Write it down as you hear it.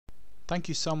Thank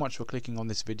you so much for clicking on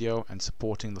this video and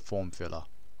supporting the form filler.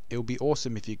 It would be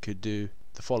awesome if you could do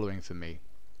the following for me.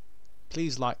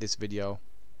 Please like this video.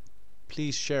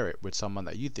 Please share it with someone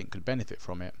that you think could benefit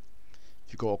from it.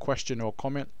 If you've got a question or a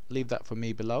comment, leave that for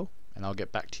me below and I'll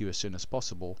get back to you as soon as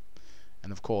possible.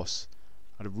 And of course,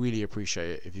 I'd really appreciate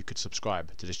it if you could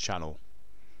subscribe to this channel.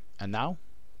 And now,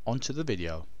 on to the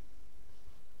video.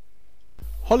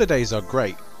 Holidays are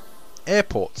great.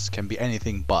 Airports can be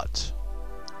anything but.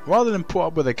 Rather than put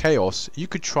up with the chaos, you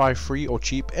could try free or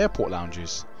cheap airport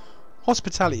lounges.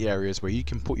 Hospitality areas where you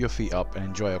can put your feet up and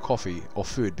enjoy a coffee or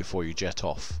food before you jet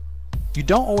off. You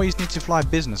don't always need to fly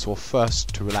business or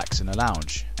first to relax in a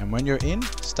lounge, and when you're in,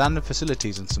 standard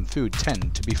facilities and some food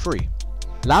tend to be free.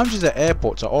 Lounges at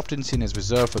airports are often seen as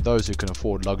reserved for those who can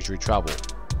afford luxury travel.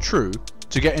 True,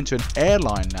 to get into an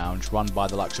airline lounge run by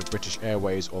the likes of British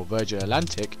Airways or Virgin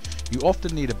Atlantic, you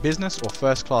often need a business or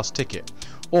first class ticket,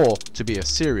 or to be a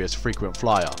serious frequent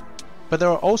flyer. But there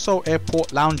are also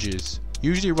airport lounges,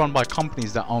 usually run by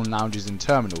companies that own lounges in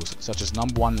terminals such as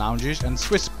Number 1 Lounges and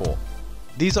Swissport.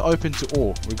 These are open to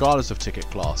all, regardless of ticket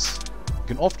class. You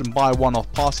can often buy one-off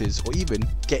passes or even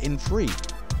get in free.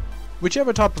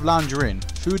 Whichever type of lounge you're in,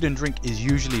 food and drink is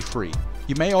usually free.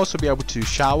 You may also be able to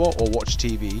shower or watch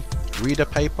TV, read a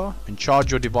paper and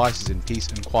charge your devices in peace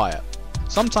and quiet.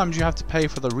 Sometimes you have to pay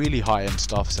for the really high-end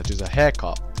stuff such as a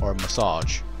haircut or a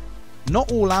massage. Not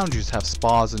all lounges have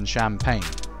spas and champagne.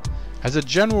 As a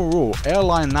general rule,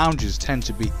 airline lounges tend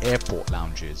to be airport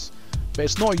lounges, but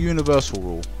it's not a universal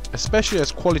rule, especially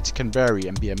as quality can vary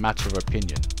and be a matter of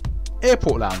opinion.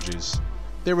 Airport lounges.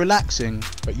 They're relaxing,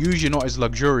 but usually not as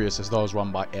luxurious as those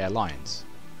run by airlines.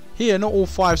 Here, not all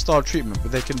 5-star treatment,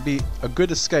 but they can be a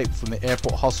good escape from the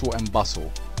airport hustle and bustle.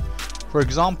 For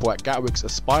example, at Gatwick's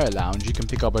Aspire Lounge, you can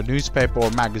pick up a newspaper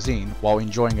or magazine while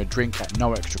enjoying a drink at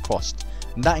no extra cost,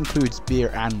 and that includes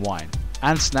beer and wine,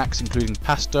 and snacks including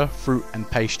pasta, fruit and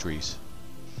pastries.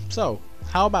 So,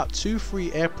 how about 2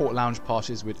 free airport lounge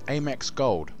passes with Amex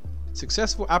Gold?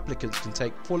 Successful applicants can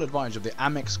take full advantage of the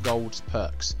Amex Gold's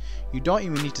perks. You don't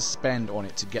even need to spend on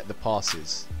it to get the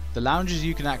passes. The lounges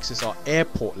you can access are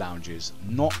airport lounges,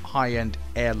 not high-end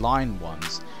airline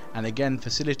ones, and again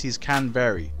facilities can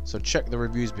vary, so check the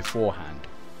reviews beforehand.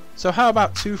 So how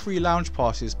about 2 free lounge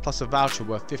passes plus a voucher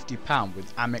worth £50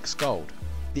 with Amex Gold?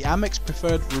 The Amex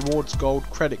Preferred Rewards Gold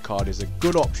credit card is a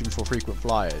good option for frequent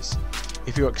flyers.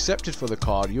 If you're accepted for the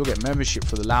card, you'll get membership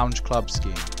for the Lounge Club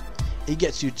scheme. It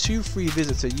gets you 2 free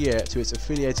visits a year to its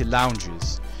affiliated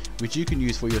lounges, which you can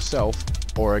use for yourself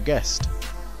or a guest.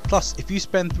 Plus, if you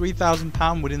spend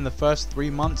 £3,000 within the first 3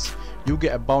 months, you'll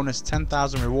get a bonus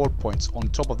 10,000 reward points on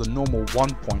top of the normal 1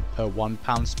 point per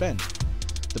 £1 spend.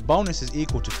 The bonus is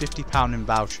equal to £50 in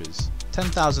vouchers,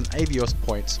 10,000 Avios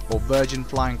points or Virgin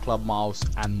Flying Club miles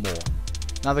and more.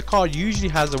 Now the card usually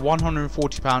has a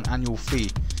 £140 annual fee,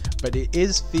 but it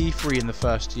is fee free in the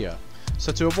first year.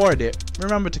 So to avoid it,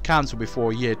 remember to cancel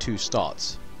before year 2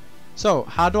 starts. So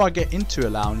how do I get into a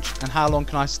lounge and how long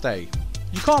can I stay?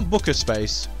 You can't book a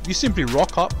space, you simply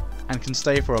rock up and can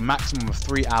stay for a maximum of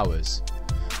 3 hours.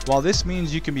 While this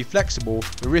means you can be flexible,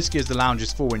 the risk is the lounge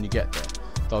is full when you get there,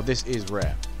 though this is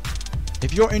rare.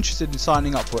 If you're interested in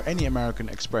signing up for any American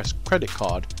Express credit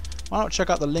card, why not check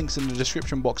out the links in the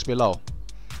description box below.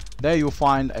 There you'll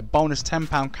find a bonus £10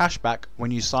 cashback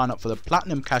when you sign up for the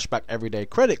Platinum Cashback Everyday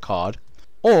credit card,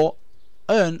 or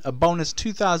earn a bonus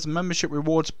 2,000 membership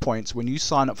rewards points when you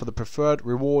sign up for the Preferred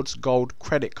Rewards Gold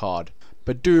credit card.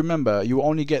 But do remember, you will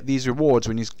only get these rewards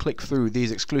when you click through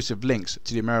these exclusive links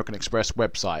to the American Express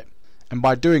website. And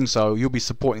by doing so, you'll be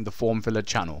supporting the Form Filler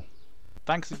channel.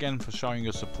 Thanks again for showing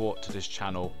your support to this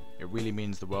channel. It really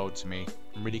means the world to me.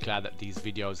 I'm really glad that these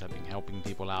videos have been helping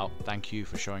people out. Thank you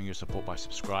for showing your support by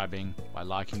subscribing, by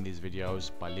liking these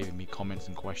videos, by leaving me comments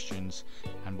and questions,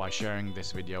 and by sharing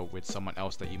this video with someone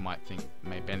else that you might think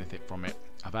may benefit from it.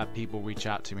 I've had people reach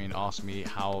out to me and ask me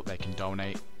how they can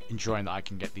donate, ensuring that I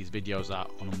can get these videos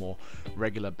out on a more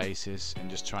regular basis and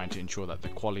just trying to ensure that the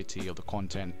quality of the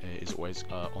content is always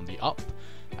on the up.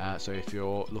 So if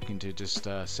you're looking to just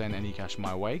send any cash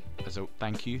my way as a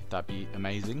thank you, that'd be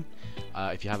amazing.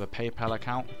 If you have a PayPal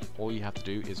account, all you have to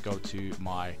do is go to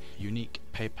my unique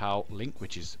PayPal link,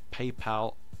 which is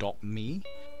paypal.me,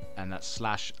 and that's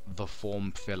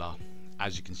 /theformfiller.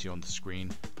 As you can see on the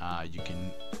screen, you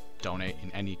can donate in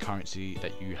any currency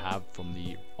that you have from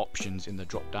the options in the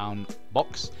drop down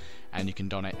box, and you can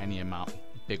donate any amount,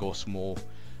 big or small.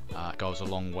 It goes a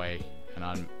long way and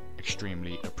I'm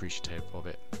extremely appreciative of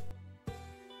it.